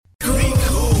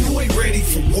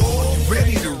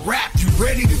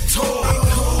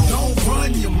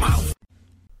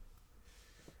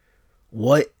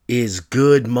What is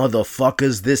good,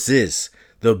 motherfuckers? This is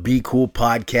the Be Cool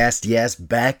Podcast. Yes,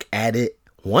 back at it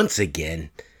once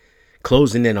again.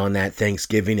 Closing in on that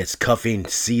Thanksgiving. It's cuffing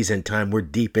season time. We're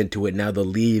deep into it now. The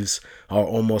leaves are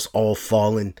almost all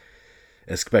fallen,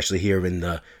 especially here in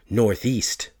the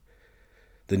Northeast.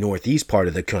 The Northeast part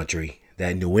of the country.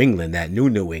 That New England, that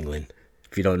New England.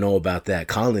 If you don't know about that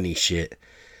colony shit,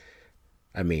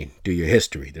 I mean, do your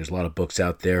history. There's a lot of books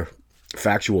out there,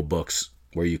 factual books,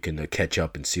 where you can catch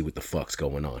up and see what the fuck's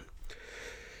going on.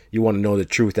 You want to know the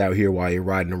truth out here while you're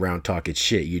riding around talking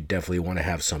shit. You definitely want to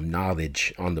have some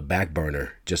knowledge on the back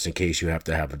burner, just in case you have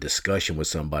to have a discussion with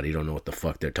somebody you don't know what the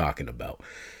fuck they're talking about.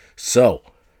 So,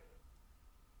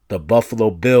 the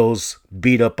Buffalo Bills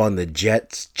beat up on the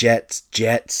Jets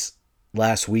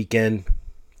last weekend.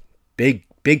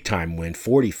 Big time win,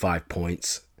 45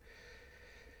 points.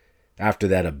 After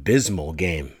that abysmal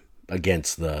game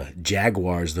against the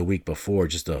Jaguars the week before,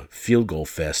 just a field goal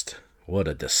fest. What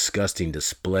a disgusting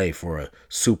display for a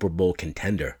Super Bowl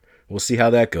contender. We'll see how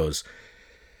that goes.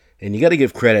 And you got to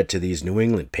give credit to these New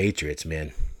England Patriots,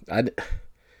 man.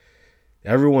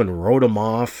 Everyone wrote them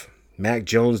off. Mac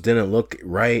Jones didn't look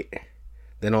right.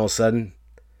 Then all of a sudden,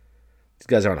 these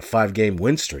guys are on a 5-game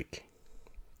win streak.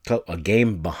 A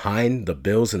game behind the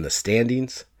Bills in the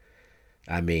standings.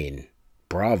 I mean,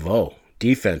 bravo.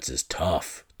 Defense is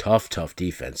tough. Tough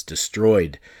defense.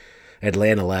 Destroyed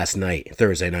Atlanta last night,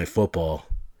 Thursday Night Football.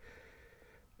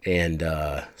 And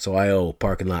so I owe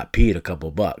Parking Lot Pete a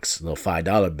couple bucks. A little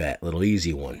 $5 bet, little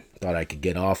easy one. Thought I could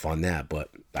get off on that, but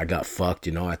I got fucked,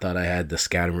 you know. I thought I had the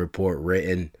scouting report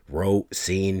wrote,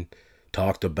 seen,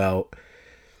 talked about.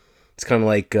 It's kind of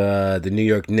like the New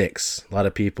York Knicks. A lot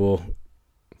of people,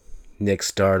 Knicks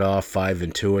start off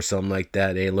 5-2 or something like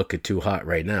that. They ain't looking too hot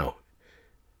right now.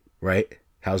 Right?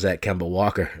 How's that Kemba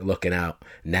Walker looking out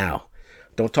now?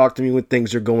 Don't talk to me when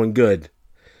things are going good.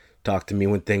 Talk to me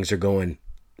when things are going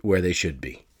where they should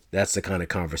be. That's the kind of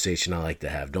conversation I like to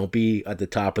have. Don't be at the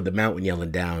top of the mountain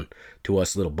yelling down to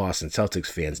us little Boston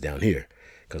Celtics fans down here,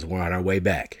 because we're on our way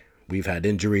back. We've had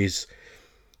injuries.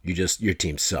 Your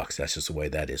team sucks. That's just the way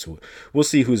that is. We'll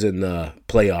see who's in the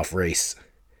playoff race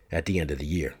at the end of the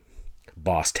year.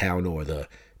 Bosstown or the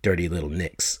dirty little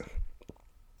Knicks.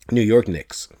 New York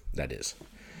Knicks, that is.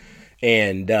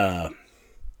 And,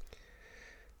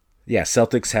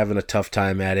 Celtics having a tough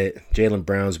time at it. Jaylen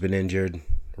Brown's been injured.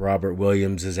 Robert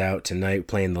Williams is out tonight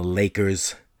playing the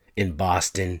Lakers in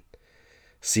Boston.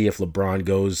 See if LeBron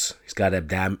goes. He's got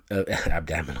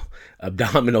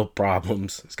abdominal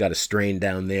problems. He's got a strain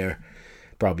down there.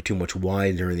 Probably too much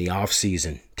wine during the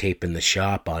offseason. Taping The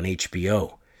Shop on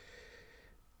HBO.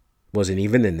 Wasn't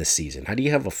even in this season. How do you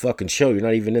have a fucking show? You're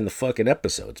not even in the fucking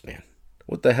episodes, man.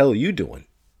 What the hell are you doing?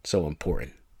 So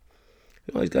important.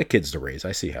 You know, he's got kids to raise.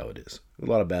 I see how it is. A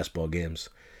lot of basketball games.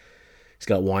 He's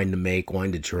got wine to make,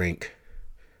 wine to drink.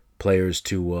 Players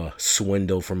to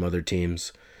swindle from other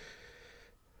teams.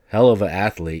 Hell of an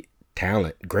athlete.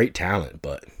 Talent. Great talent,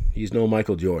 but he's no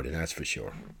Michael Jordan, that's for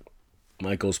sure.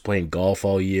 Michael's playing golf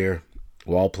all year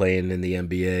while playing in the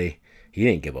NBA. He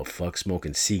didn't give a fuck,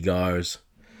 smoking cigars.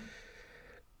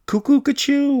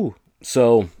 Cuckoo-ca-choo.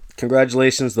 So,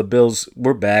 congratulations, the Bills.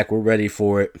 We're back. We're ready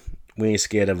for it. We ain't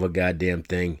scared of a goddamn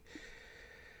thing.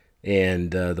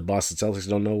 And the Boston Celtics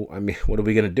don't know. I mean, what are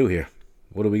we going to do here?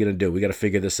 What are we going to do? We got to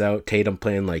figure this out. Tatum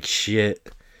playing like shit.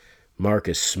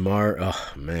 Marcus Smart.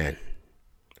 Oh, man.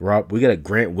 We got a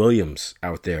Grant Williams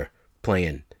out there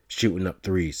playing, shooting up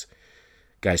threes.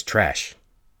 Guy's trash.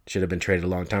 Should have been traded a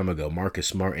long time ago. Marcus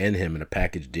Smart and him in a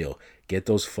package deal. Get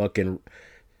those fucking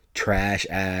trash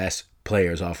ass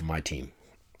players off of my team.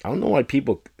 I don't know why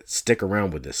people stick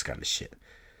around with this kind of shit.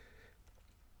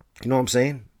 You know what I'm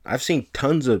saying? I've seen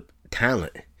tons of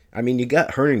talent. I mean, you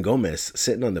got Hernan Gomez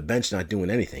sitting on the bench not doing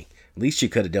anything. Least you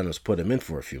could have done was put him in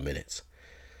for a few minutes.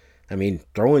 I mean,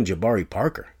 throw in Jabari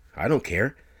Parker. I don't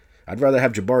care. I'd rather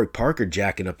have Jabari Parker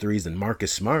jacking up threes than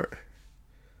Marcus Smart.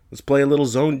 Let's play a little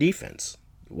zone defense.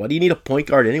 Why do you need a point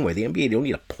guard anyway? The NBA don't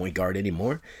need a point guard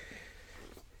anymore.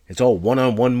 It's all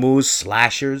one-on-one moves,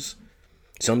 slashers.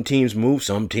 Some teams move,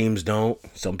 some teams don't.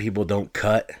 Some people don't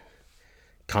cut.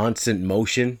 Constant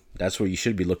motion. That's what you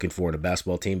should be looking for in a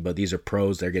basketball team. But these are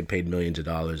pros. They're getting paid millions of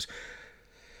dollars.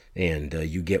 And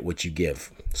you get what you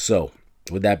give. So,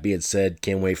 with that being said,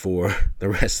 can't wait for the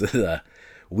rest of the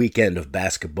weekend of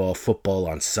basketball. Football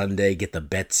on Sunday. Get the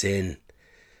bets in.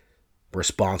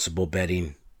 Responsible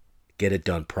betting. Get it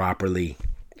done properly.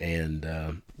 And,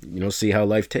 see how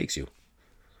life takes you.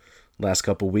 Last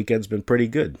couple weekends been pretty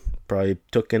good. Probably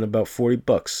took in about $40.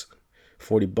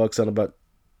 $40 on about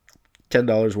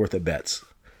 $10 worth of bets.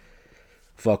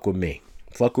 Fuck with me.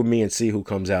 Fuck with me and see who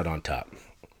comes out on top.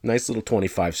 Nice little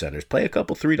 25 centers. Play a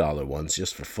couple $3 ones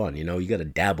just for fun. You know, you got to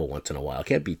dabble once in a while.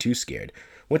 Can't be too scared.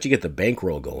 Once you get the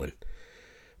bankroll going,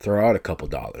 throw out a couple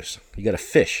dollars. You got to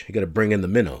fish. You got to bring in the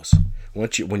minnows.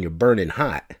 When you're burning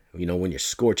hot, you know, when you're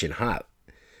scorching hot,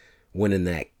 winning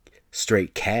that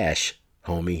straight cash,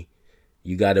 homie,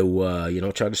 you got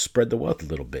to, try to spread the wealth a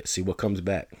little bit. See what comes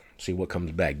back.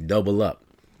 Double up.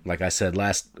 Like I said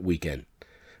last weekend,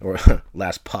 or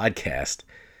last podcast,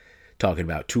 talking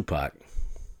about Tupac.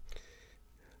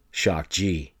 Shock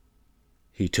G.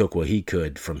 He took what he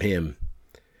could from him,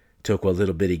 took what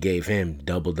little bit he gave him,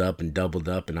 doubled up, and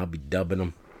I'll be dubbing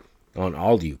them on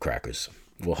all you crackers.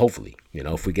 Well, hopefully,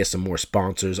 if we get some more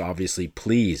sponsors, obviously,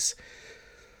 please,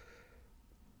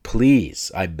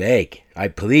 I beg, I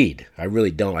plead. I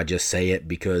really don't. I just say it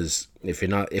because if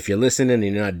you're listening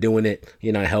and you're not doing it,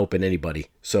 you're not helping anybody.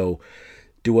 So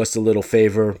do us a little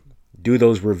favor. Do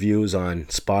those reviews on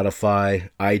Spotify,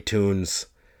 iTunes,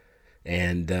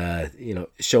 and,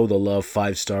 show the love,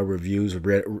 5-star reviews,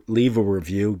 leave a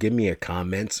review, give me a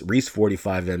comment,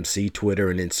 Reese45MC, Twitter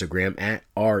and Instagram, at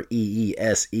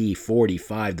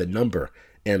REESE45, the number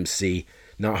MC,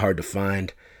 not hard to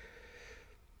find.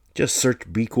 Just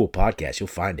search Be Cool Podcast, you'll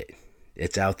find it.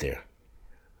 It's out there.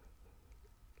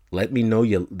 Let me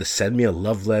know, send me a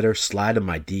love letter, slide in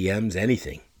my DMs,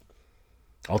 anything.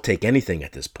 I'll take anything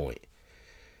at this point.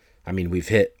 I mean, we've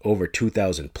hit over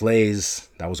 2,000 plays.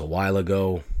 That was a while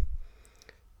ago.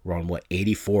 We're on,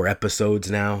 84 episodes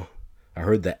now? I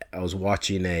heard that. I was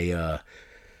watching a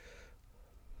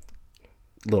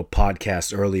little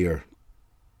podcast earlier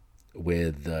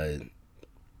with, Spittin'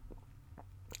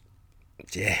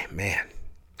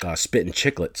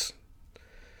 Chicklets.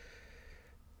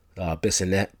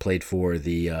 Bissonnette played for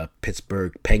the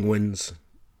Pittsburgh Penguins.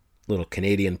 Little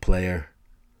Canadian player.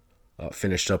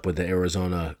 Finished up with the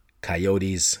Arizona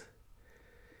Coyotes,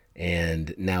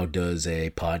 and now does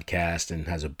a podcast and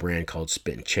has a brand called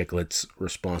Spittin' Chicklets,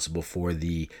 responsible for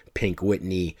the Pink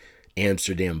Whitney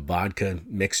Amsterdam vodka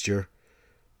mixture.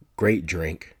 Great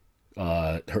drink.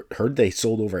 Heard they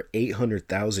sold over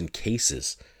 800,000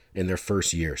 cases in their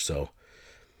first year, so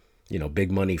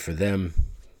big money for them.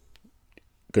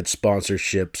 Good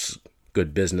sponsorships,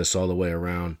 good business all the way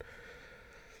around.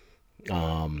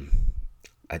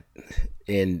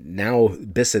 And now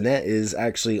Bissonnette is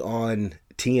actually on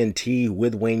TNT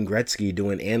with Wayne Gretzky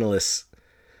doing analyst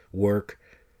work,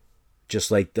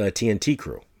 just like the TNT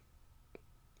crew.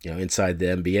 Inside the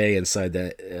NBA, inside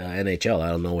the NHL. I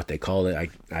don't know what they call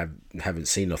it. I haven't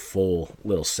seen a full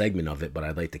little segment of it, but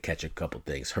I'd like to catch a couple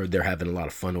things. Heard they're having a lot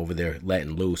of fun over there,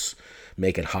 letting loose,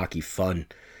 making hockey fun.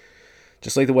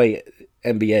 Just like the way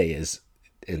NBA is.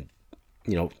 And,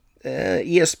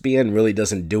 ESPN really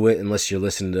doesn't do it unless you're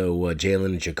listening to Jalen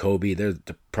and Jacoby. They're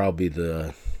probably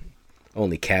the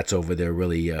only cats over there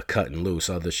really cutting loose.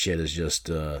 Other shit is just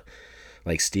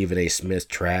like Stephen A. Smith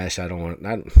trash. I don't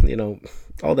want,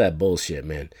 all that bullshit,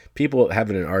 man. People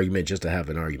having an argument just to have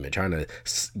an argument, trying to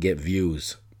get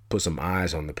views, put some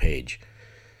eyes on the page.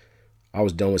 I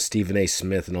was done with Stephen A.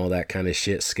 Smith and all that kind of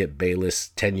shit. Skip Bayless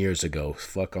 10 years ago.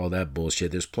 Fuck all that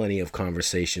bullshit. There's plenty of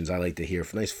conversations I like to hear.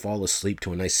 Nice fall asleep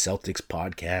to a nice Celtics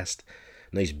podcast.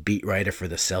 Nice beat writer for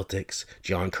the Celtics.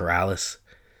 John Corrales.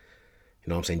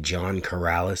 You know what I'm saying? John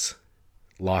Corrales.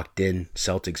 Locked In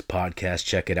Celtics podcast.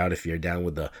 Check it out if you're down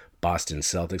with the Boston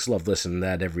Celtics. Love listening to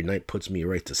that every night. Puts me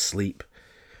right to sleep.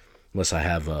 Unless I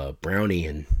have a brownie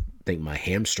and think my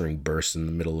hamstring burst in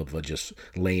the middle of just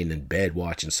laying in bed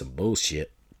watching some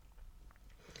bullshit.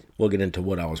 We'll get into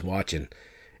what I was watching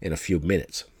in a few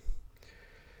minutes.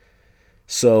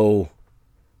 So,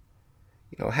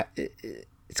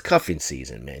 it's cuffing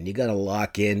season, man. You gotta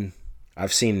lock in.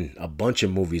 I've seen a bunch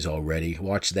of movies already.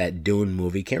 Watched that Dune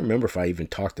movie. Can't remember if I even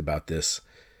talked about this.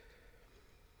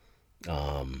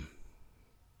 Dune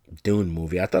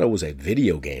movie. I thought it was a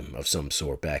video game of some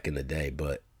sort back in the day,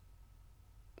 but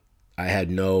I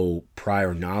had no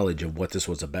prior knowledge of what this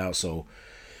was about, so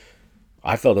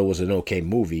I felt it was an okay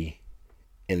movie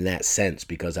in that sense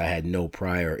because I had no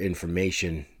prior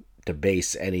information to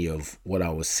base any of what I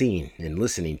was seeing and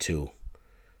listening to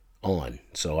on.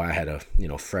 So I had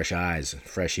fresh eyes,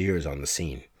 fresh ears on the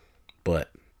scene.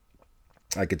 But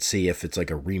I could see if it's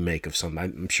like a remake of something.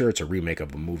 I'm sure it's a remake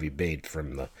of a movie made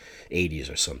from the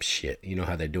 80s or some shit. You know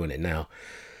how they're doing it now.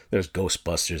 There's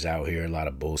Ghostbusters out here, a lot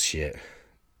of bullshit.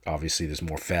 Obviously, there's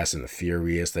more Fast and the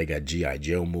Furious. They got G.I.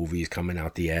 Joe movies coming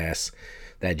out the ass.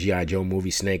 That G.I. Joe movie,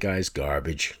 Snake Eyes,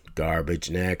 garbage. Garbage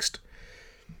next.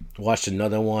 Watched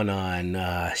another one on,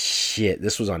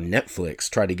 this was on Netflix.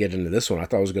 Tried to get into this one. I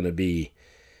thought it was going to be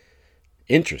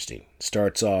interesting.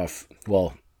 Starts off,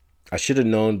 I should have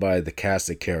known by the cast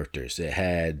of characters. It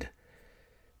had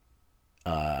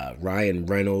Ryan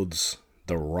Reynolds,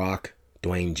 The Rock,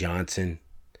 Dwayne Johnson,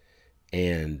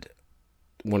 and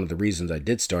one of the reasons I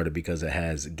did start it because it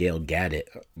has Gail Gadot,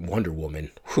 Wonder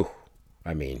Woman. Whew.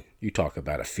 I mean, you talk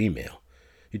about a female.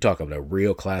 You talk about a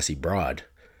real classy broad.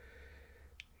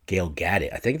 Gail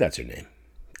Gadot, I think that's her name.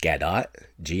 Gadot,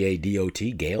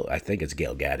 Gadot, Gail. I think it's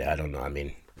Gail Gadot. I don't know. I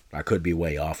mean, I could be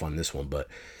way off on this one, but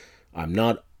I'm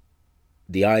not.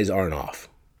 The eyes aren't off.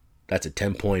 That's a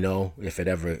 10.0 if it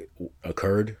ever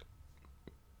occurred.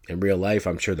 In real life,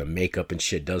 I'm sure the makeup and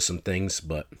shit does some things,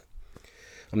 but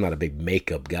I'm not a big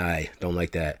makeup guy. Don't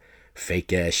like that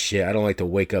fake ass shit. I don't like to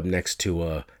wake up next to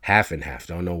a half and half.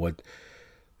 Don't know what.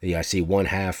 Yeah, I see one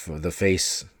half of the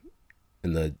face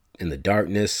in the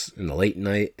darkness in the late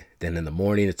night. Then in the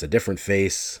morning, it's a different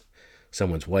face.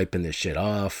 Someone's wiping their shit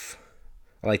off.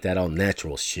 I like that all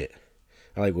natural shit.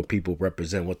 I like when people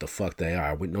represent what the fuck they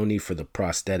are with no need for the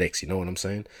prosthetics. You know what I'm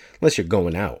saying? Unless you're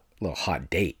going out, a little hot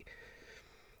date.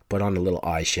 Put on a little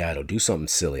eyeshadow. Do something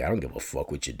silly. I don't give a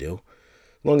fuck what you do.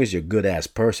 As long as you're a good ass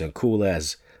person, cool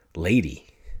ass lady,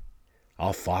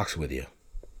 I'll fox with you.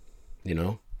 You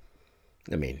know?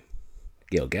 I mean,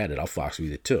 Gail Gadot, I'll fox with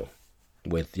you too.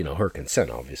 With, her consent,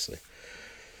 obviously.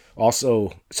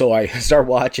 Also, so I start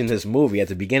watching this movie. At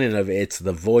the beginning of it, it's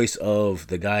the voice of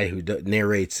the guy who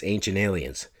narrates Ancient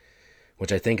Aliens,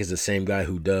 which I think is the same guy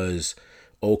who does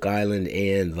Oak Island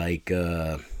and like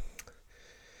the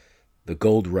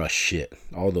Gold Rush shit,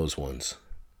 all those ones.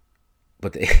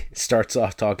 But it starts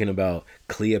off talking about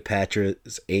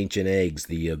Cleopatra's ancient eggs,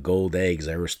 the gold eggs.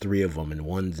 There was 3 of them, and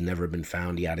one's never been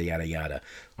found. Yada yada yada.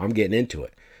 I'm getting into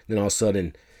it. Then all of a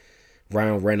sudden,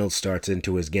 Ryan Reynolds starts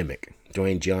into his gimmick.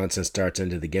 Dwayne Johnson starts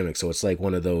into the gimmick. So it's like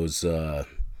one of those,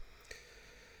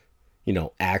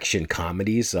 action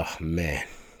comedies. Oh, man.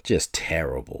 Just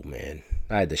terrible, man.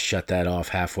 I had to shut that off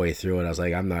halfway through it. I was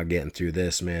like, I'm not getting through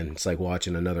this, man. It's like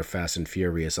watching another Fast and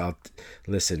Furious.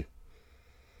 Listen.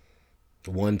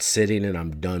 One sitting and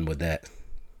I'm done with that.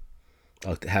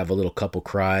 I'll have a little couple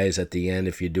cries at the end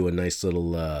if you do a nice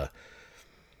little...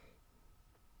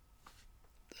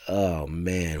 Oh,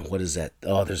 man, what is that?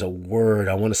 Oh, there's a word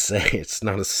I want to say. It's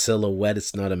not a silhouette.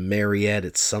 It's not a Mariette.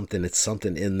 It's something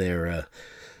in there.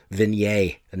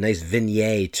 Vignette. A nice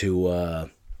vignette to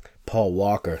Paul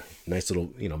Walker. Nice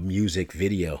little, music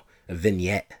video. A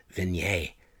vignette.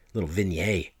 Little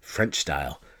vignette. French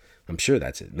style. I'm sure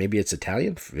that's it. Maybe it's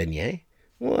Italian? Vignette?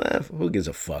 Well, who gives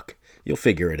a fuck? You'll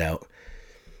figure it out.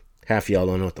 Half y'all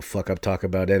don't know what the fuck I'm talking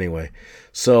about anyway.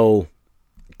 So,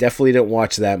 definitely didn't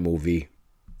watch that movie.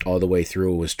 All the way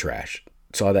through, it was trash.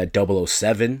 Saw that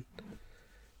 007.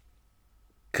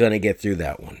 Couldn't get through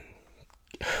that one.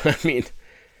 I mean,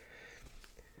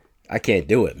 I can't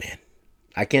do it, man.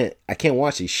 I can't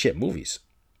watch these shit movies.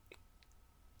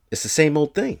 It's the same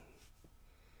old thing.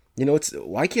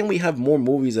 Why can't we have more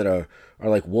movies that are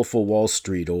like Wolf of Wall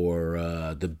Street or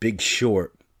The Big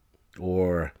Short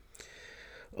or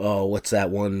what's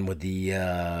that one with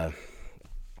the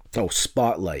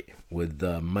Spotlight with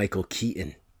Michael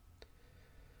Keaton.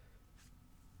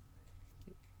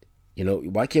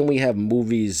 Why can't we have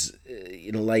movies,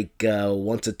 like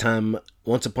Once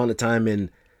Upon a Time in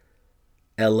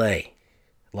L.A.,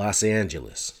 Los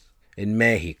Angeles, in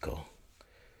Mexico?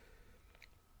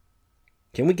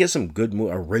 Can we get some good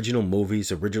original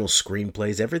movies, original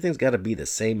screenplays? Everything's got to be the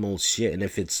same old shit. And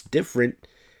if it's different,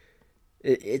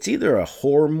 it's either a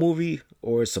horror movie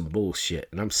or some bullshit.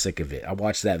 And I'm sick of it. I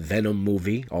watched that Venom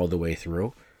movie all the way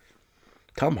through.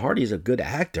 Tom Hardy's a good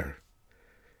actor.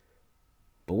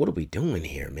 But what are we doing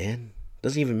here, man?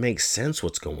 Doesn't even make sense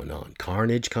what's going on.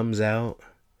 Carnage comes out.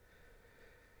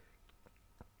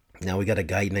 Now we got a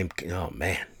guy named... Oh,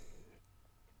 man.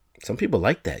 Some people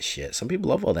like that shit. Some people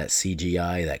love all that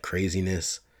CGI, that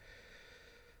craziness.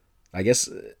 I guess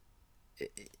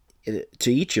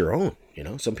to each your own,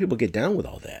 Some people get down with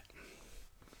all that.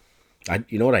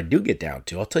 You know what I do get down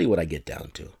to? I'll tell you what I get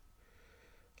down to.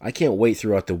 I can't wait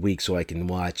throughout the week so I can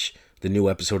watch the new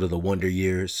episode of The Wonder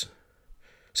Years.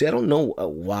 See, I don't know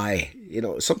why.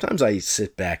 Sometimes I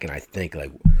sit back and I think,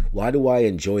 like, why do I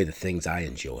enjoy the things I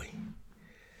enjoy?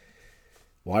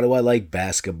 Why do I like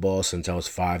basketball since I was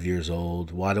 5 years old?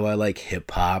 Why do I like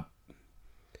hip-hop?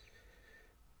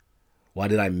 Why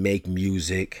did I make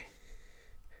music?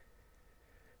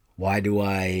 Why do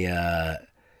I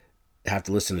have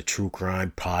to listen to true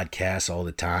crime podcasts all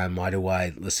the time? Why do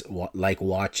I like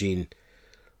watching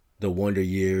The Wonder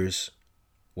Years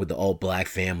with the all-black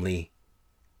family?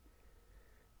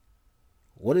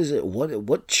 What is it?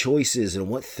 What choices and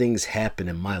what things happened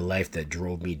in my life that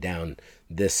drove me down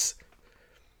this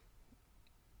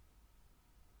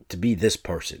to be this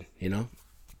person, you know?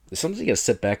 Sometimes you gotta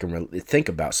sit back and think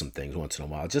about some things once in a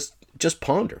while. Just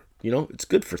ponder, you know? It's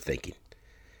good for thinking.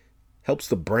 Helps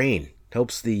the brain,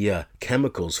 helps the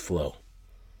chemicals flow.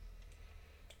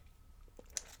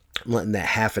 I'm letting that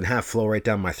half and half flow right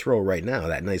down my throat right now.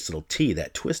 That nice little tea,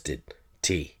 that twisted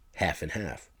tea, half and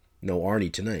half. No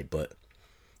Arnie tonight, but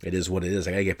it is what it is.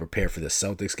 I gotta get prepared for the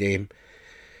Celtics game.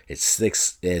 It's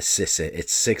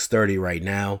 6:30 right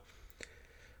now.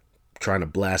 Trying to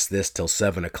blast this till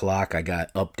 7 o'clock. I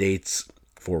got updates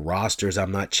for rosters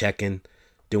I'm not checking.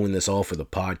 Doing this all for the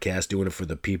podcast. Doing it for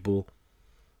the people.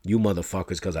 You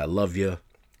motherfuckers, because I love you.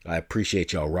 I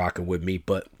appreciate y'all rocking with me.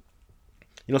 But,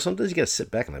 you know, sometimes you gotta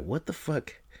sit back and like, what the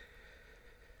fuck?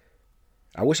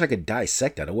 I wish I could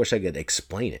dissect that. I wish I could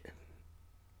explain it.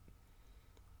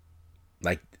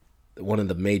 Like, one of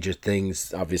the major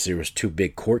things, obviously, there was 2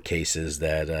 big court cases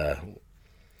that,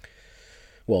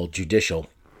 judicial.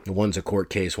 One's a court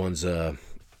case, one's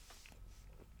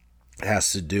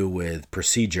has to do with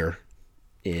procedure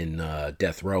in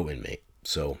death row inmate.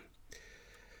 So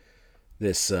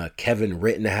this Kevin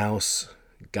Rittenhouse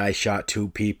guy shot 2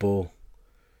 people.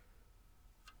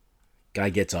 Guy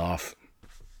gets off.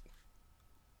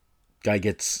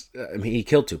 He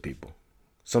killed 2 people.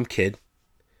 Some kid.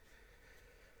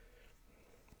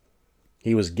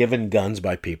 He was given guns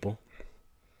by people.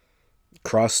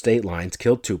 Crossed state lines,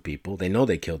 killed 2 people. They know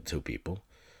they killed 2 people.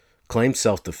 Claimed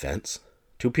self-defense.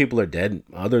 2 people are dead.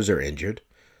 Others are injured.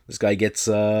 This guy gets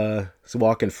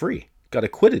walking free. Got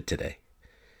acquitted today.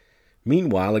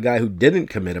 Meanwhile, a guy who didn't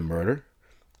commit a murder,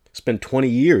 spent 20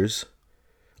 years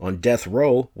on death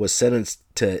row, was sentenced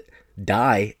to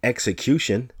die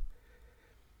execution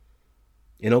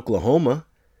in Oklahoma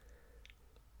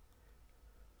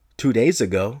 2 days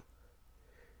ago.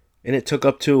 And it took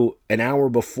up to an hour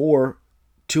before,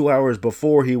 2 hours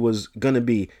before he was going to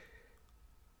be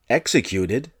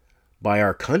executed by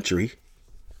our country,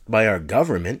 by our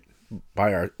government,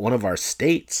 by one of our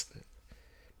states,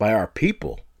 by our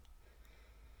people,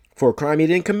 for a crime he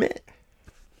didn't commit.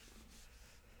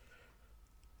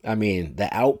 I mean,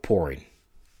 the outpouring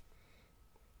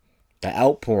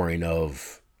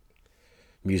of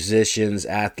musicians,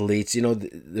 athletes, you know,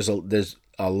 there's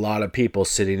a lot of people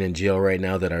sitting in jail right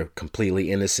now that are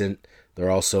completely innocent. There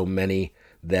are also many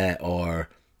that are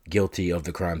guilty of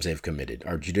the crimes they've committed.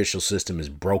 Our judicial system is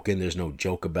broken. There's no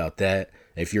joke about that.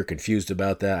 If you're confused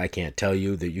about that, I can't tell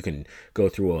you that you can go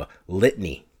through a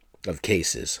litany of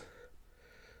cases,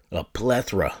 a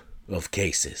plethora of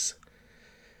cases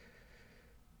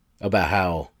about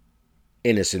how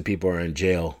innocent people are in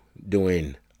jail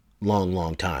doing a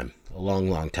long time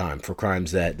for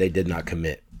crimes that they did not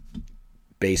commit,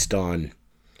 based on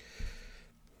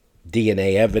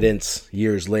DNA evidence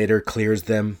years later clears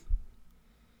them.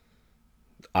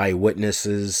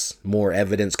 Eyewitnesses, more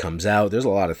evidence comes out. There's a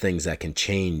lot of things that can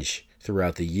change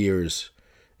throughout the years,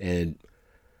 and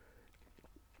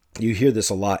you hear this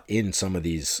a lot in some of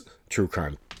these true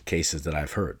crime cases that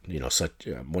I've heard. You know, such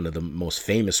one of the most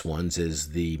famous ones is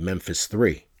the Memphis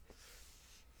 3.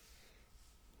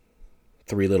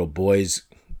 3 little boys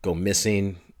go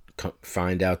missing,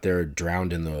 find out they're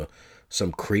drowned in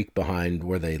some creek behind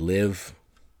where they live,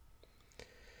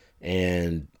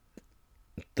 and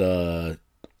the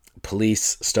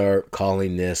police start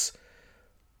calling this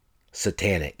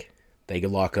satanic. They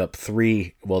lock up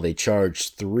they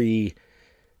charge 3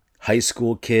 high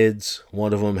school kids.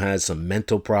 One of them has some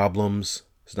mental problems.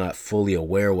 He's not fully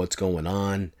aware what's going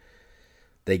on.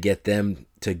 They get them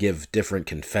to give different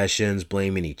confessions,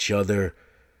 blaming each other.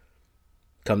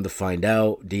 Come to find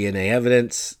out, DNA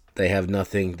evidence, they have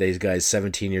nothing. These guys,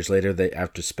 17 years later,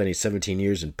 after spending 17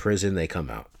 years in prison, they come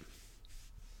out.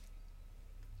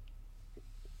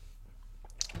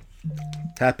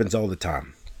 Happens all the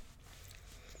time.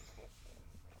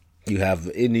 You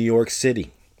have in New York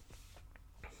City,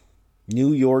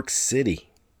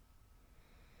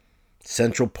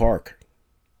 Central Park,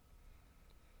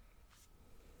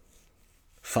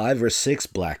 5 or 6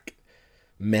 black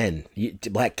men,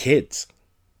 black kids,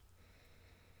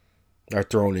 are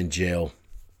thrown in jail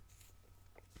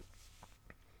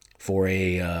for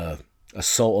a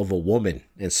assault of a woman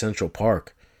in Central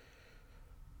Park.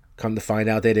 Come to find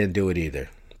out, they didn't do it either.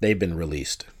 They've been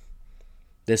released.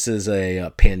 This is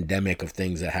a pandemic of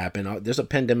things that happen. There's a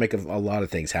pandemic of a lot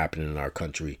of things happening in our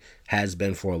country. Has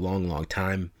been for a long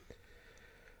time.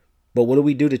 But what do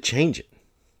we do to change it?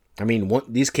 I mean,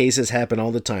 these cases happen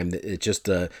all the time. It's just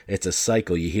it's a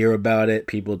cycle. You hear about it.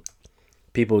 People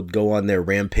go on their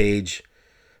rampage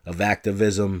of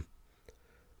activism,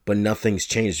 but nothing's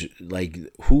changed. Like,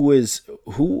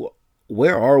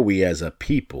 where are we as a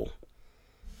people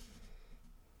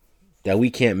that we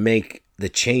can't make the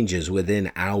changes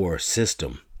within our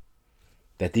system,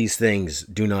 that these things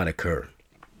do not occur,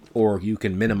 or you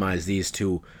can minimize these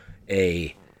to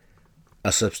a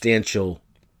substantial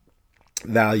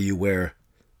value where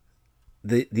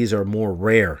these are more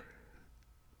rare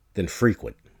than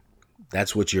frequent.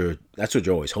 That's what you're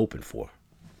always hoping for.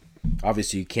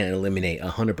 Obviously, you can't eliminate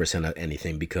 100% of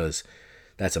anything because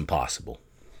that's impossible.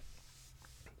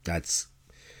 That's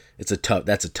a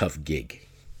tough gig.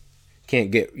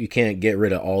 You can't get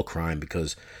rid of all crime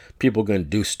because people are gonna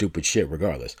do stupid shit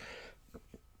regardless.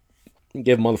 You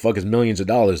give motherfuckers millions of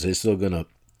dollars, they're still gonna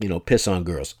piss on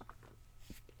girls.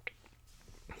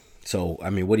 So I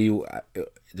mean,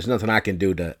 there's nothing I can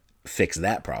do to fix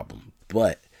that problem.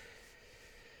 But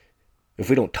if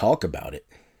we don't talk about it,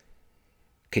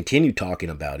 continue talking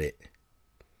about it,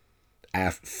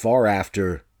 far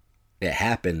after it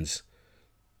happens,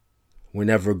 we're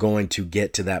never going to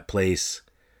get to that place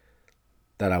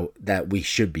that we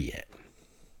should be at.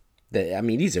 I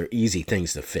mean, these are easy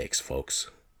things to fix, folks.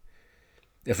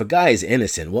 If a guy is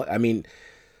innocent,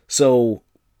 so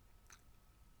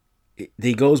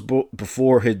he goes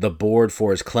before the board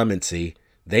for his clemency.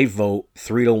 They vote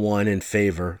 3-1 in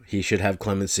favor. He should have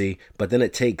clemency. But then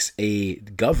it takes a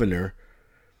governor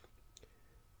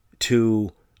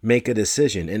to make a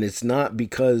decision. And it's not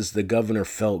because the governor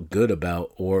felt good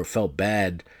about or felt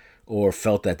bad or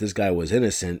felt that this guy was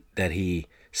innocent that he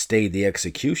stayed the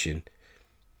execution.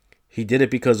 He did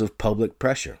it because of public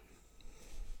pressure.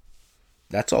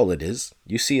 That's all it is.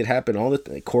 You see it happen all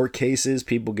the court cases.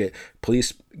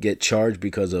 Police get charged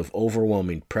because of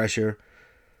overwhelming pressure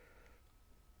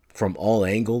from all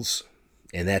angles.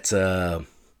 And that's a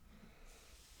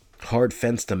hard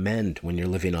fence to mend when you're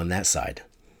living on that side.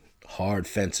 Hard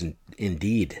fence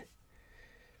indeed.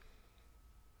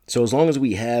 So as long as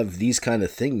we have these kind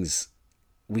of things,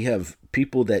 we have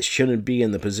people that shouldn't be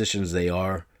in the positions they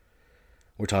are.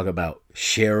 We're talking about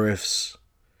sheriffs,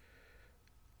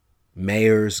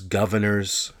 mayors,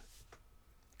 governors,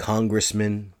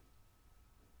 congressmen,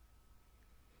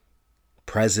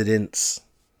 presidents,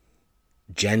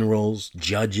 generals,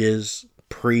 judges,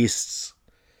 priests.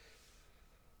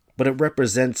 But it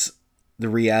represents the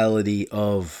reality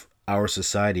of our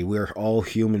society. We're all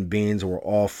human beings. We're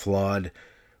all flawed.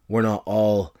 We're not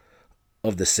all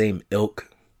of the same ilk.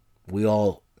 We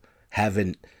all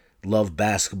haven't loved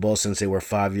basketball since they were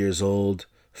 5 years old,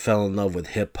 fell in love with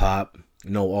hip hop,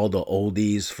 know all the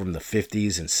oldies from the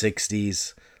 50s and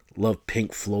 60s, love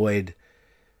Pink Floyd,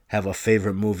 have a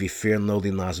favorite movie, Fear and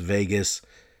Loathing Las Vegas,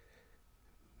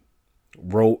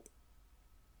 wrote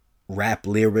rap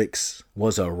lyrics,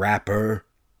 was a rapper,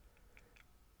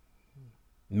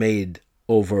 made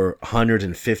over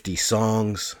 150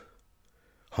 songs,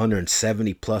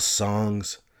 170 plus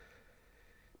songs,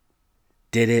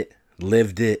 did it,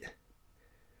 lived it,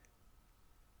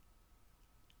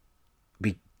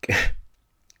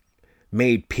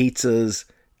 made pizzas,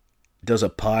 does a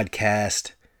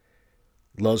podcast,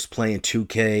 loves playing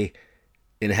 2K,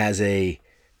 and has a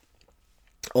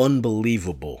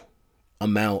unbelievable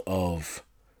amount of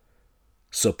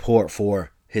support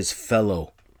for his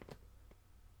fellow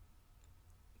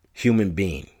human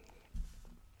being.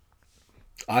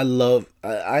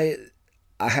 I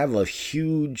have a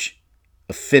huge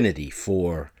affinity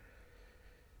for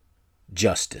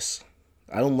justice.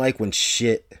 I don't like when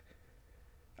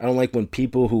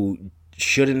people who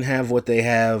shouldn't have what they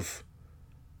have,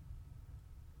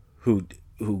 who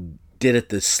did it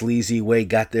the sleazy way,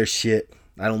 got their shit.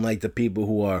 I don't like the people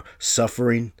who are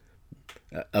suffering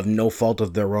of no fault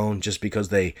of their own just because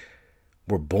they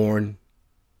were born.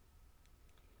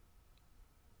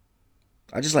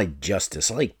 I just like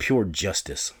justice. I like pure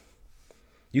justice.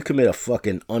 You commit a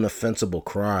fucking unoffensible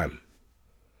crime,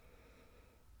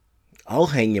 I'll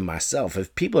hang you myself.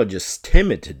 If people are just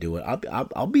timid to do it,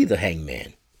 I'll be the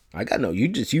hangman.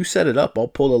 You set it up, I'll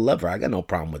pull the lever. I got no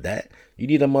problem with that. You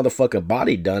need a motherfucking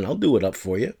body done, I'll do it up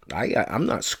for you. I'm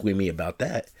not squeamy about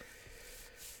that.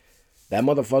 That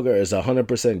motherfucker is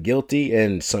 100% guilty,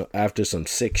 and after some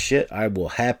sick shit, I will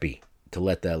happy to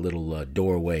let that little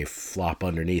doorway flop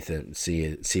underneath it and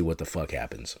see what the fuck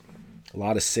happens. A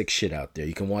lot of sick shit out there.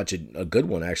 You can watch a good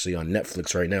one actually on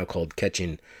Netflix right now called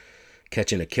Catching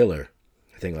a Killer.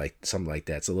 I think something like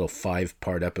that. It's a little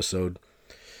 5-part episode.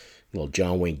 A little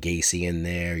John Wayne Gacy in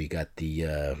there. You got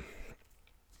the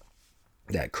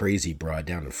that crazy broad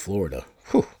down in Florida.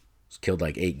 Whew. It's killed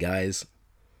 8 guys.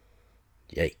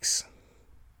 Yikes.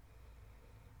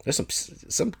 There's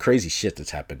some crazy shit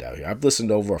that's happened out here. I've listened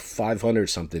to over 500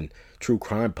 something true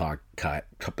crime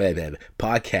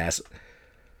podcasts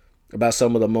about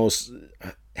some of the most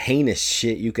heinous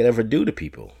shit you could ever do to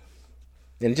people.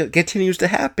 And it just continues to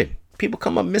happen. People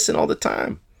come up missing all the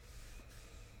time.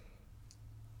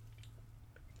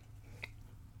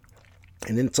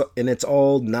 And it's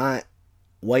all not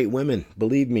white women,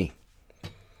 believe me.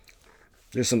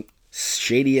 There's some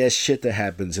shady ass shit that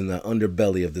happens in the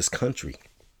underbelly of this country.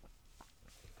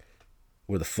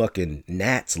 Where the fucking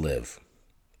gnats live.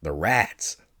 The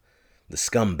rats. The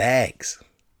scumbags.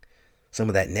 Some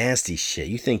of that nasty shit.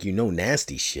 You think you know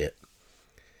nasty shit.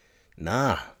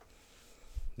 Nah.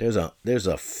 There's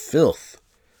a filth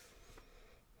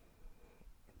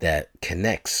that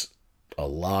connects a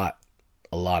lot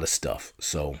of stuff.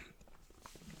 So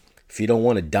if you don't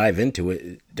want to dive into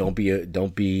it, don't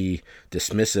be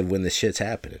dismissive when the shit's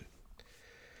happening.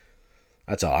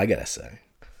 That's all I gotta say.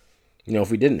 You know, if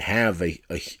we didn't have a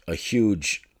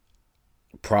huge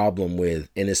problem with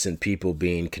innocent people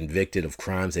being convicted of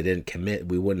crimes they didn't commit,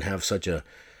 we wouldn't have such a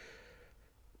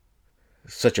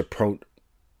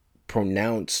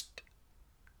pronounced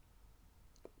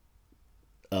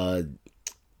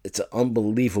it's an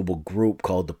unbelievable group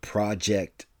called the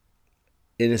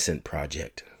Innocence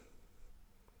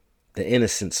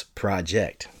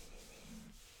Project,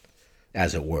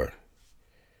 as it were.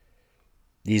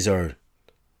 These are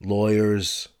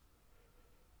lawyers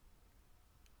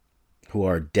who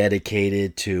are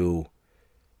dedicated to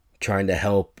trying to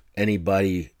help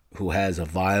anybody who has a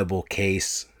viable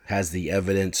case, has the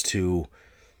evidence to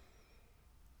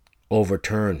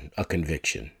overturn a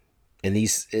conviction. And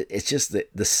it's just that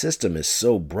the system is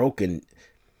so broken.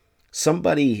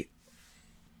 Somebody,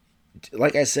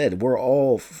 like I said,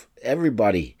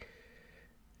 everybody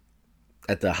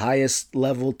at the highest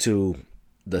level to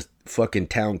the fucking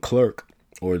town clerk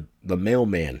or the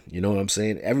mailman, you know what I'm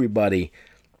saying? Everybody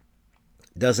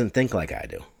doesn't think like I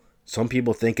do. Some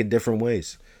people think in different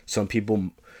ways. Some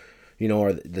people,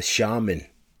 are the shaman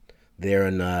there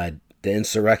in the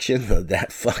insurrection.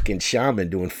 That fucking shaman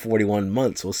doing 41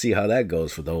 months. We'll see how that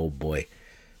goes for the old boy.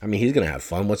 I mean, he's going to have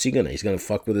fun. What's he going to? He's going to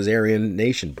fuck with his Aryan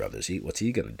Nation brothers. What's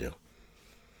he going to do?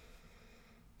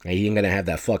 He ain't going to have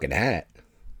that fucking hat.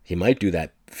 He might do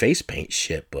that face paint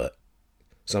shit, but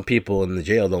some people in the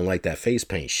jail don't like that face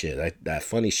paint shit. That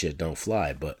funny shit don't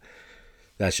fly, but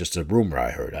that's just a rumor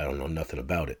I heard. I don't know nothing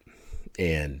about it.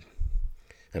 And,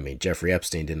 I mean, Jeffrey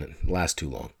Epstein didn't last too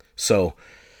long. So,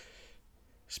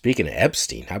 speaking of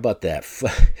Epstein, how about that?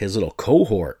 His little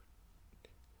cohort.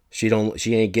 She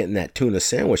ain't getting that tuna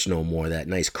sandwich no more, that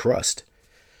nice crust.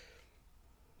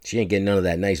 She ain't getting none of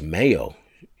that nice mayo.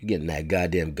 You're getting that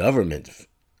goddamn government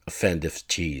offensive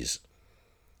cheese.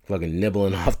 Fucking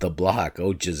nibbling off the block.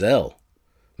 Oh, Giselle.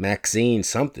 Maxine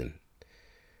something.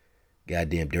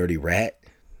 Goddamn dirty rat.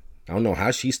 I don't know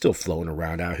how she's still floating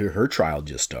around out here. Her trial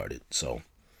just started, so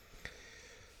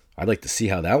I'd like to see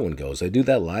how that one goes. They do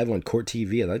that live on Court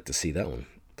TV. I'd like to see that one.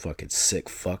 Fucking sick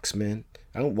fucks, man.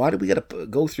 Why do we gotta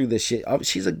go through this shit?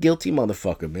 She's a guilty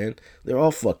motherfucker, man. They're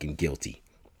all fucking guilty.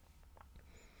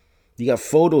 You got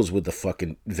photos with the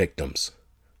fucking victims.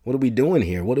 What are we doing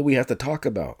here? What do we have to talk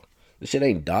about? This shit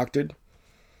ain't doctored.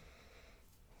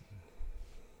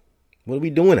 What are we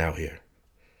doing out here?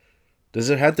 Does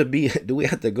it have to be, do we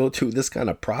have to go through this kind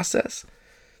of process?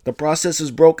 The process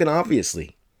is broken,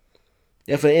 obviously.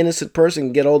 If an innocent person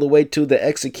can get all the way to the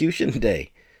execution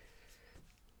day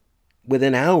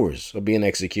within hours of being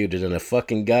executed, and a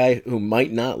fucking guy who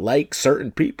might not like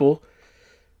certain people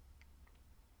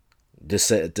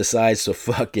decides to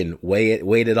fucking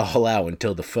wait it all out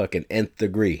until the fucking nth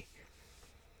degree,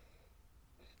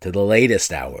 to the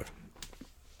latest hour.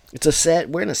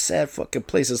 We're in a sad fucking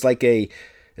place. It's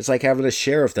like having a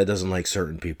sheriff that doesn't like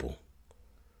certain people.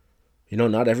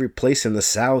 Not every place in the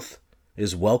South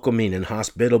is welcoming and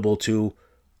hospitable to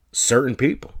certain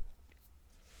people.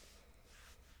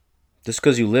 Just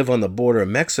because you live on the border of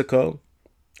Mexico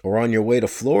or on your way to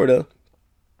Florida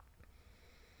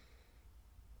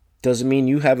doesn't mean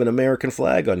you have an American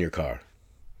flag on your car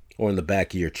or in the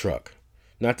back of your truck.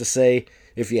 Not to say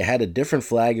if you had a different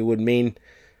flag, it would mean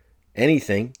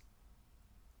anything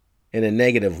in a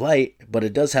negative light, but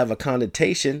it does have a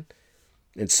connotation,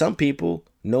 and some people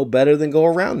know better than go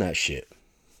around that shit.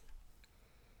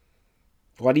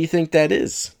 Why do you think that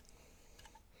is?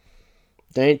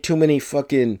 There ain't too many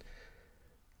fucking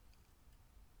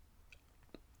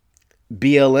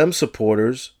BLM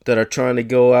supporters that are trying to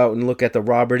go out and look at the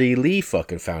Robert E. Lee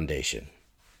fucking foundation.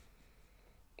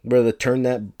 Brother, burn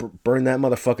that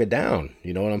motherfucker down.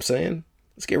 You know what I'm saying?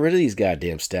 Let's get rid of these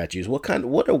goddamn statues. What kind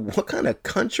of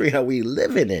country are we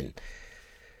living in?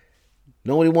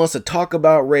 Nobody wants to talk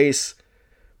about race,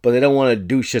 but they don't want to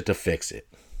do shit to fix it.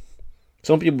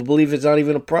 Some people believe it's not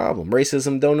even a problem.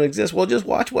 Racism don't exist. Well, just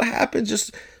watch what happens.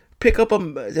 Just pick up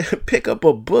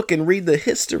a book and read the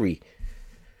history.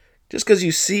 Just because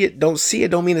you see it,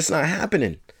 don't mean it's not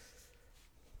happening.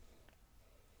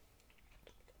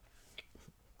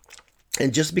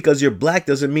 And just because you're black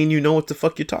doesn't mean you know what the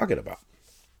fuck you're talking about.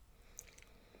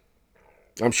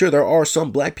 I'm sure there are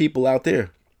some black people out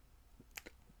there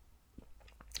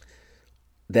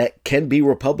that can be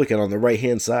Republican on the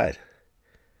right-hand side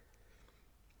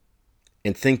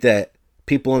and think that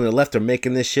people on the left are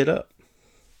making this shit up.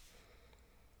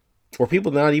 Or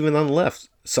people not even on the left.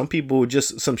 Some people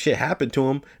some shit happened to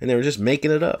them and they were just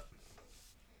making it up.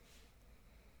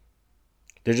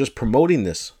 They're just promoting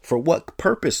this. For what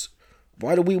purpose?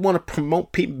 Why do we want to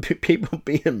promote people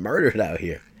being murdered out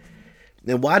here?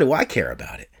 And why do I care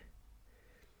about it?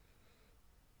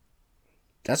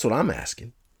 That's what I'm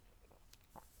asking.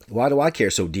 Why do I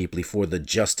care so deeply for the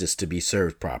justice to be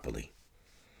served properly?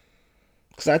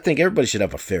 Because I think everybody should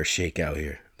have a fair shake out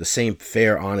here. The same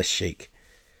fair, honest shake.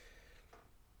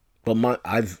 But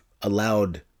I've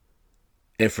allowed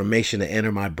information to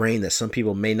enter my brain that some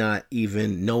people may not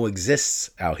even know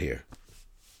exists out here.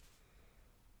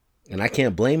 And I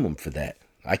can't blame them for that.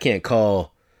 I can't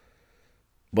call...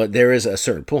 But there is a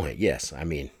certain point, yes. I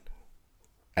mean,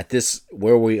 at this,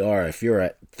 where we are, if you're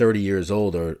at 30 years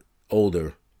old or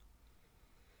older,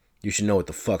 you should know what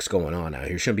the fuck's going on out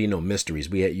here. There shouldn't be no mysteries.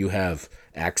 You have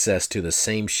access to the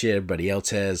same shit everybody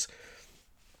else has.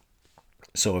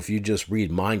 So if you just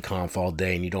read Mein Kampf all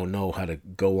day and you don't know how to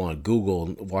go on Google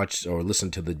and watch or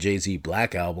listen to the Jay-Z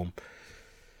Black album,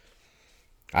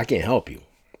 I can't help you.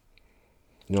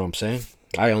 You know what I'm saying?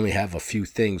 I only have a few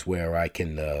things where I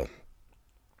can...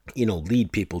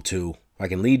 lead people to. I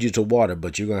can lead you to water,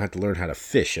 but you're going to have to learn how to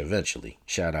fish eventually.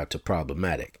 Shout out to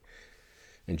Problematic.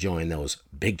 Enjoying those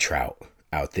big trout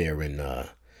out there in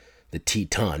the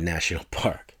Teton National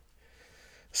Park.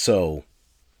 So,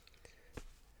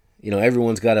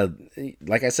 everyone's got to,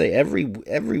 like I say, every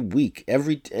week,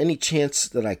 any chance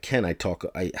that I can,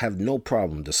 I have no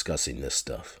problem discussing this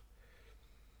stuff.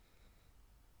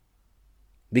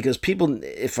 Because people,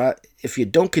 if you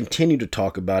don't continue to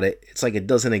talk about it, it's like it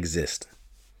doesn't exist.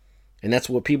 And that's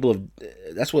what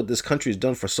that's what this country has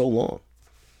done for so long.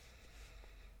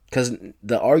 Because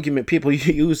the argument people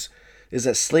use is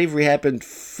that slavery happened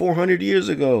 400 years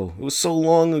ago. It was so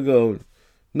long ago.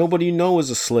 Nobody you know is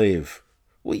a slave.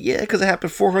 Well, yeah, because it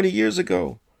happened 400 years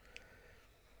ago.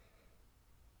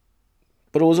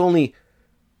 But it was only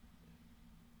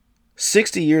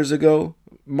 60 years ago,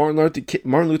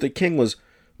 Martin Luther King was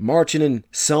marching in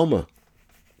Selma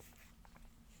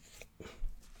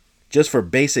just for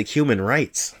basic human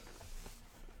rights.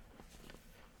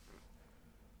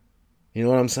 You know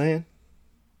what I'm saying?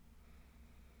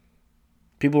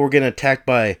 People were getting attacked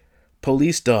by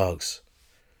police dogs,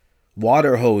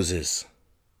 water hoses,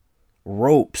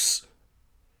 ropes,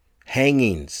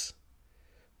 hangings,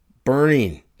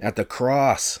 burning at the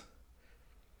cross,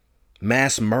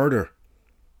 mass murder.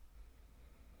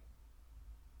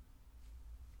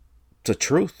 It's the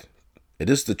truth. It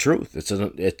is the truth. It's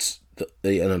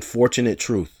an unfortunate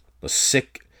truth. A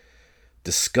sick,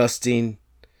 disgusting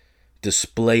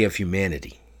display of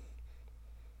humanity.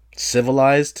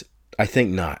 Civilized? I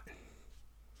think not.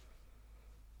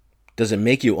 Does it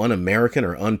make you un-American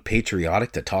or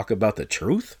unpatriotic to talk about the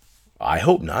truth? I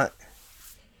hope not.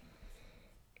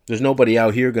 There's nobody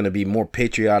out here going to be more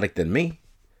patriotic than me.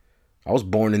 I was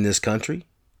born in this country.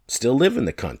 Still live in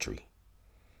the country.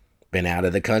 Been out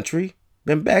of the country,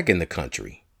 been back in the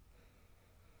country.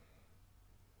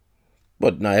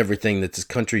 But not everything that this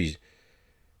country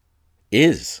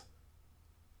is,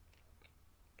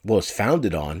 was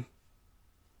founded on,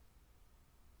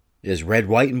 is red,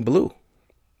 white, and blue.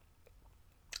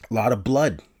 A lot of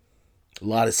blood, a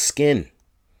lot of skin,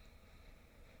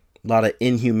 a lot of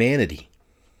inhumanity.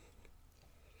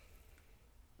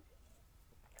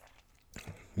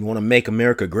 You want to make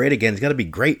America great again, it's got to be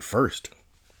great first.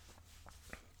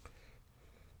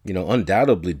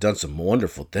 Undoubtedly done some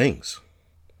wonderful things.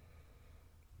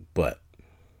 But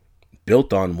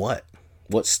built on what?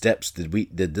 What steps did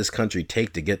this country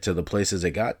take to get to the places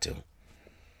it got to?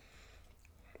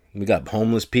 We got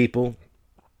homeless people.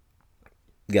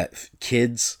 We got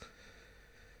kids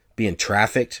being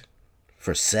trafficked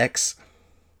for sex.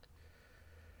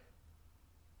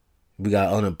 We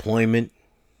got unemployment.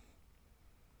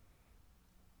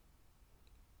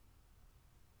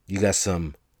 You got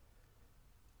some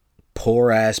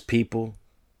poor ass people.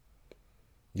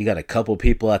 You got a couple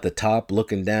people at the top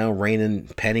looking down, raining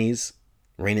pennies,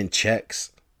 raining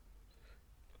checks,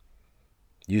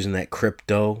 using that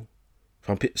crypto.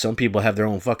 Some people have their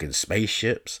own fucking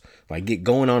spaceships. Like, get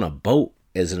going on a boat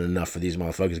isn't enough for these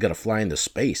motherfuckers. Got to fly into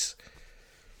space.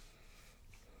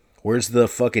 Where's the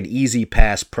fucking easy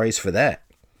pass price for that?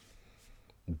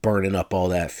 Burning up all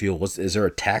that fuel. Is there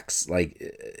a tax? Like,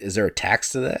 is there a tax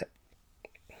to that?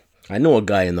 I know a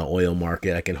guy in the oil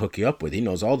market I can hook you up with. He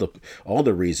knows all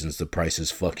the reasons the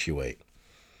prices fluctuate.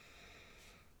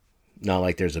 Not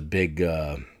like there's a big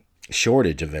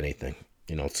shortage of anything.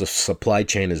 You know, the supply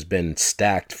chain has been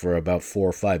stacked for about 4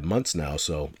 or 5 months now.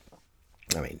 So,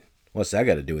 I mean, what's that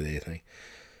got to do with anything?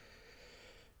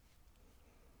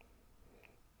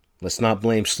 Let's not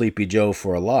blame Sleepy Joe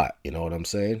for a lot. You know what I'm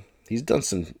saying? He's done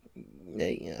some...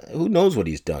 Who knows what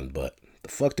he's done, but the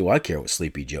fuck do I care what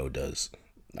Sleepy Joe does?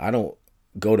 I don't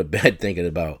go to bed thinking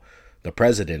about the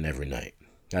president every night.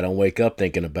 I don't wake up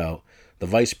thinking about the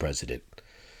vice president.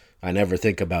 I never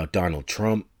think about Donald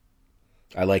Trump.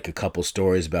 I like a couple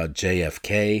stories about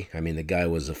JFK. I mean, the guy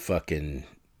was fucked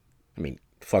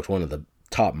one of the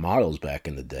top models back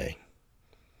in the day.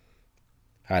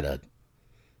 Had a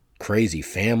crazy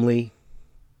family.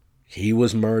 He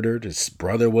was murdered. His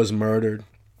brother was murdered.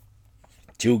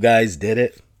 2 guys did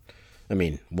it. I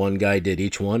mean, 1 guy did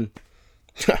each one.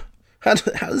 How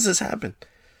does this happen?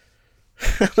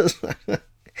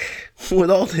 With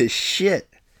all this shit.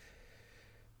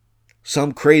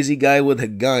 Some crazy guy with a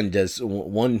gun just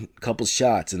one couple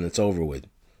shots and it's over with.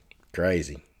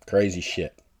 Crazy. Crazy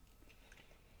shit.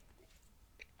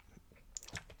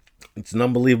 It's an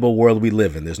unbelievable world we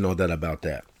live in. There's no doubt about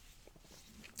that.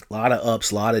 A lot of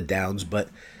ups, a lot of downs, but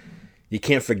you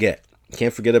can't forget. You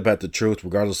can't forget about the truth,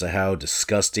 regardless of how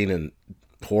disgusting and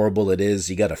horrible it is.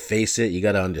 You got to face it. You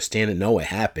got to understand it. Know it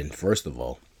happened, first of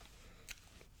all.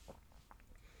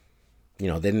 You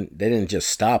know, they didn't just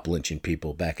stop lynching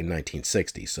people back in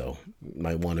 1960, so you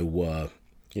might want to,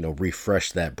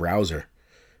 refresh that browser.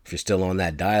 If you're still on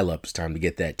that dial-up, it's time to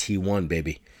get that T1,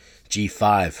 baby.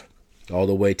 G5, all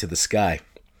the way to the sky.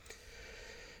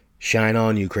 Shine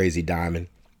on, you crazy diamond.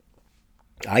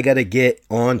 I got to get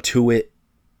on to it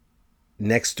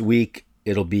next week.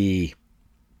 It'll be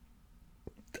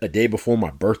a day before my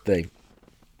birthday.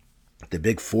 The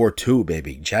big 4-2,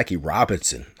 baby. Jackie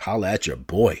Robinson. Holla at your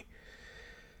boy.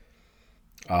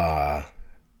 That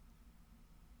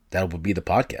will be the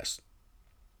podcast.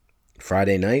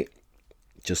 Friday night.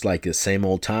 Just like the same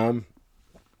old time.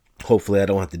 Hopefully I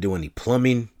don't have to do any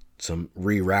plumbing. Some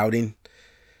rerouting.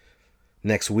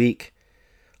 Next week.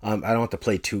 I don't have to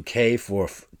play 2K for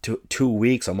 2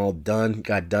 weeks. I'm all done.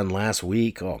 Got done last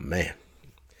week. Oh, man.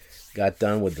 Got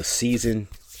done with the season.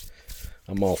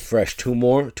 I'm all fresh. Two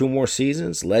more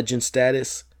seasons. Legend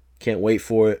status. Can't wait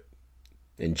for it.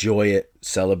 Enjoy it.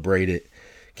 Celebrate it.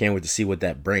 Can't wait to see what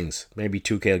that brings. Maybe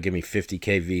 2K will give me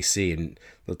 50K VC and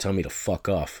they'll tell me to fuck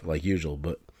off like usual.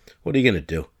 But what are you going to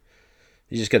do?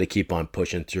 You just got to keep on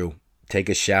pushing through. Take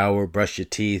a shower, brush your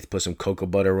teeth, put some cocoa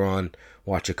butter on,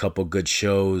 watch a couple good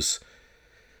shows.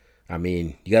 I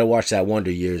mean, you got to watch that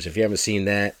Wonder Years. If you haven't seen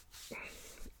that,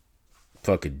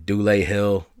 fucking Dule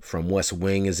Hill from West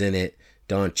Wing is in it.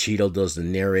 Don Cheadle does the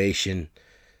narration.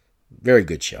 Very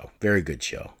good show. Very good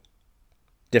show.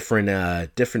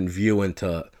 Different view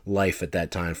into life at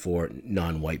that time for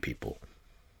non-white people.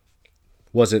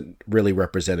 Wasn't really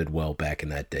represented well back in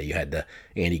that day. You had the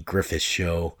Andy Griffith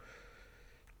Show,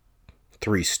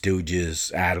 Three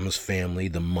Stooges, Addams Family,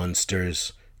 the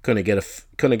Munsters. Couldn't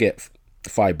get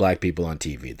 5 black people on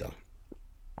TV though.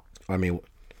 I mean,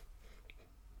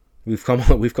 we've come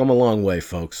a long way,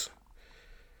 folks.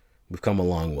 We've come a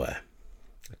long way.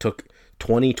 It took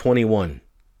 2021.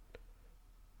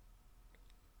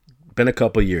 Been a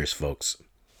couple years, folks.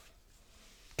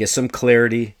 Get some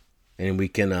clarity, and we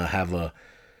can have a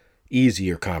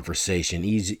easier conversation,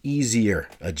 easier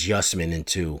adjustment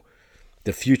into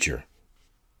the future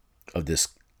of this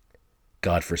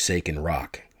godforsaken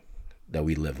rock that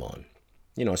we live on.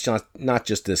 You know, it's not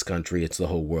just this country, it's the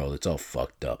whole world. It's all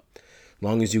fucked up. As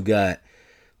long as you got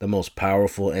the most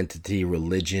powerful entity,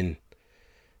 religion,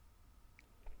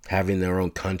 having their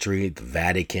own country, the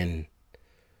Vatican,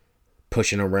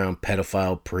 pushing around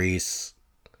pedophile priests.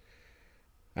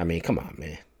 I mean, come on,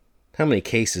 man. How many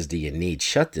cases do you need?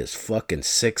 Shut this fucking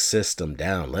sick system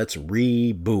down. Let's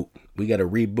reboot. We got to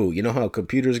reboot. You know how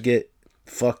computers get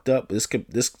fucked up? This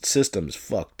system is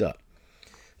fucked up.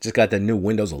 Just got the new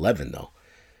Windows 11, though.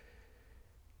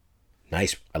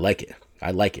 Nice. I like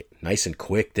it. Nice and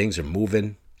quick. Things are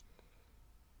moving.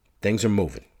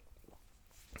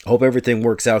 Hope everything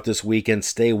works out this weekend.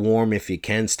 Stay warm if you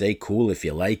can. Stay cool if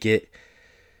you like it.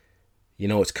 You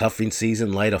know, it's cuffing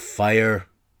season. Light a fire.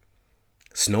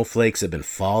 Snowflakes have been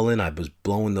falling. I was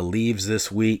blowing the leaves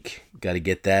this week. Got to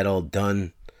get that all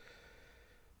done.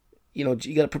 You know,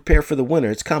 you got to prepare for the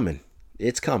winter. It's coming.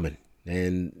 it's coming.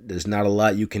 And there's not a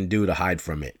lot you can do to hide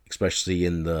from it, especially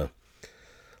in the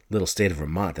little state of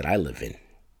Vermont that I live in.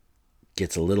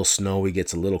 Gets a little snowy,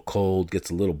 gets a little cold, gets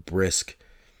a little brisk.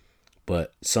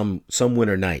 But some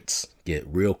winter nights get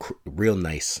real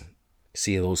nice.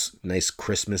 See those nice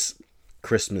Christmas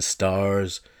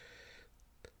stars,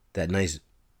 that nice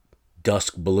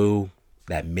dusk blue,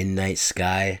 that midnight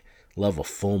sky. Love a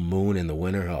full moon in the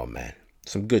winter. Oh man,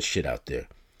 some good shit out there.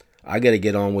 I got to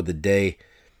get on with the day.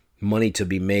 Money to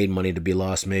be made, money to be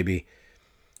lost maybe.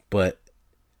 But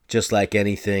just like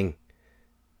anything,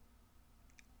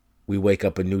 we wake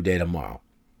up a new day tomorrow.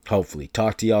 Hopefully.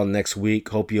 Talk to y'all next week.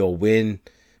 Hope you'll win.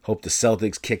 Hope the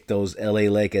Celtics kick those LA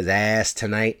Lakers ass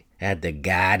tonight at the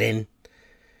Garden.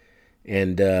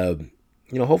 And,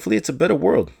 hopefully it's a better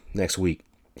world next week.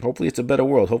 Hopefully it's a better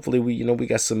world. Hopefully we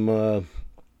got some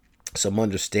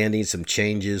understanding, some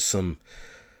changes, some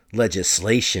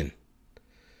legislation.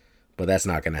 But that's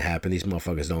not going to happen. These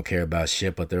motherfuckers don't care about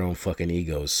shit but their own fucking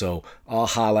egos. So I'll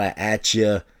holla at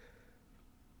ya.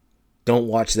 Don't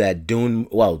watch that Dune.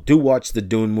 Well, do watch the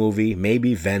Dune movie.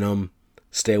 Maybe Venom.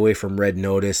 Stay away from Red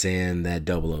Notice and that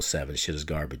 007. Shit is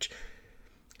garbage.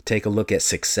 Take a look at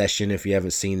Succession if you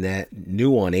haven't seen that.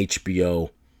 New on HBO.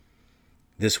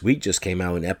 This week just came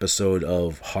out an episode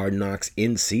of Hard Knocks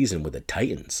in season with the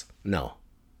Titans. No.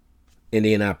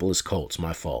 Indianapolis Colts.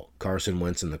 My fault. Carson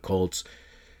Wentz and the Colts.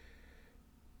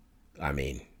 I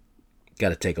mean, got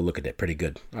to take a look at that. Pretty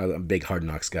good. I'm a big Hard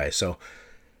Knocks guy. So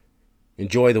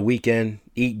enjoy the weekend.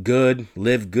 Eat good.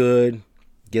 Live good.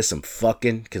 Get some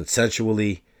fucking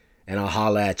consensually. And I'll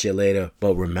holla at you later.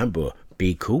 But remember,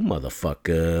 be cool,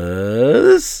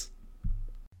 motherfuckers.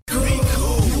 Be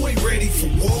cool. You ain't ready for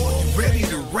war. You ready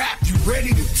to rap. You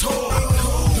ready to talk.